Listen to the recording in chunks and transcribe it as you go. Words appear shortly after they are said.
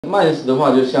month 的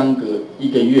话就相隔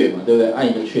1个月嘛，对不对？按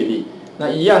一个确定，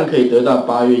那一样可以得到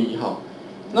8月1号。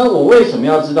那我为什么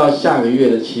要知道下个月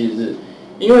的7日？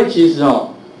因为其实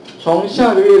从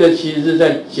下个月的7日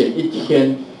再减1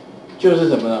天，就是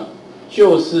什么呢？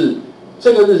就是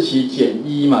这个日期减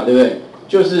1嘛，对不对？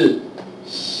就是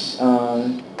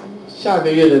下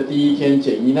个月的第1天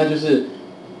减1，那就是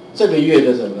这个月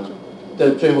的什么呢？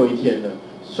的最后一天了。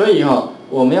所以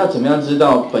我们要怎么样知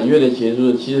道本月的结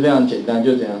束？其实非常简单，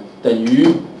就怎样等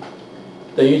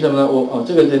于什么呢？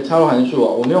这个是插入函数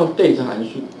我们用 date 函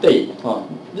数 date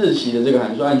日期的这个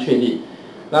函数按确定，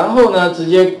然后呢直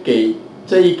接给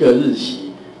这一个日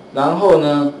期，然后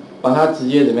呢把它直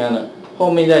接怎么样呢？后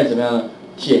面再怎么样呢？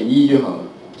减1就好了，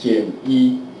减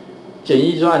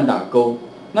1就按打勾。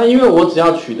那因为我只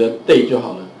要取得 date 就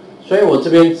好了，所以我这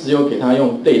边只有给它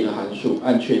用 date 函数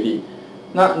按确定。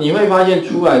那你会发现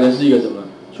出来的是一个什么？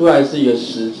出来是一个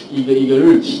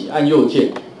日期，按右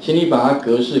键，请你把它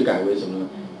格式改为什么呢？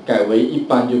改为一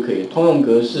般就可以，通用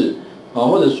格式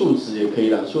或者数值也可以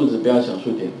啦，数值不要小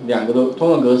数点，两个都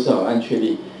通用格式按确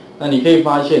定。那你可以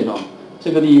发现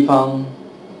这个地方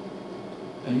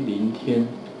0天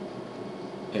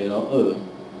L2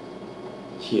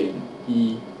 减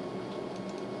1，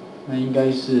那应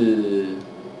该是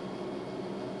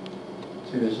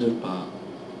这个是把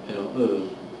L2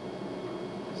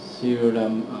 serial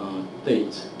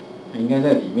date 应该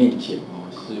在里面减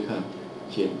试试看，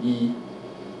减1，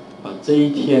把这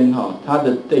一天它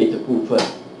的 date 部分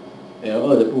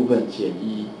L2 的部分减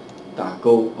1，打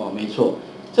勾没错。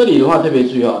这里的话特别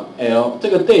注意L 这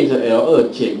个 date L2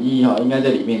 减1应该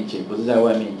在里面减，不是在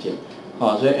外面减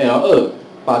所以 L2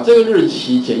 把这个日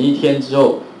期减1天之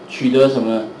后，取得什么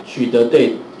呢？取得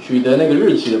date， 取得那个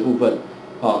日期的部分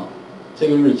这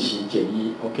个日期减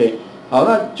1 ，OK， 好，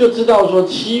那就知道说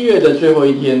7月的最后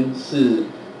一天是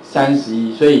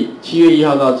31，所以7月1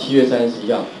号到7月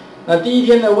31号。那第一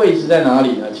天的位置在哪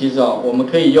里呢？其实我们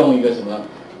可以用一个什么呢？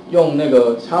用那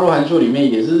个插入函数里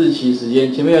面也是日期时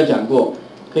间，前面有讲过，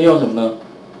可以用什么呢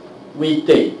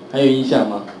 ？weekday， 还有印象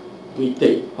吗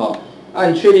 ？weekday，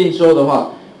 按确定之后的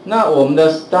话，那我们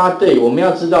的 start day 我们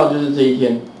要知道就是这一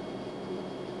天。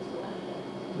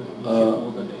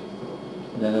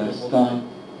start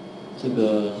这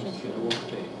个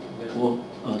我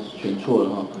选错了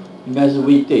应该是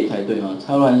weekday 才对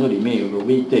插入函数里面有个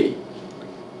weekday，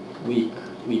 week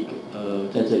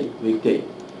在这里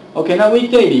weekday。OK， 那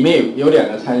weekday 里面有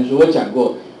2个参数，我讲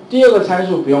过，第2个参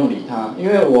数不用理它，因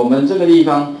为我们这个地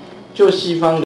方就西方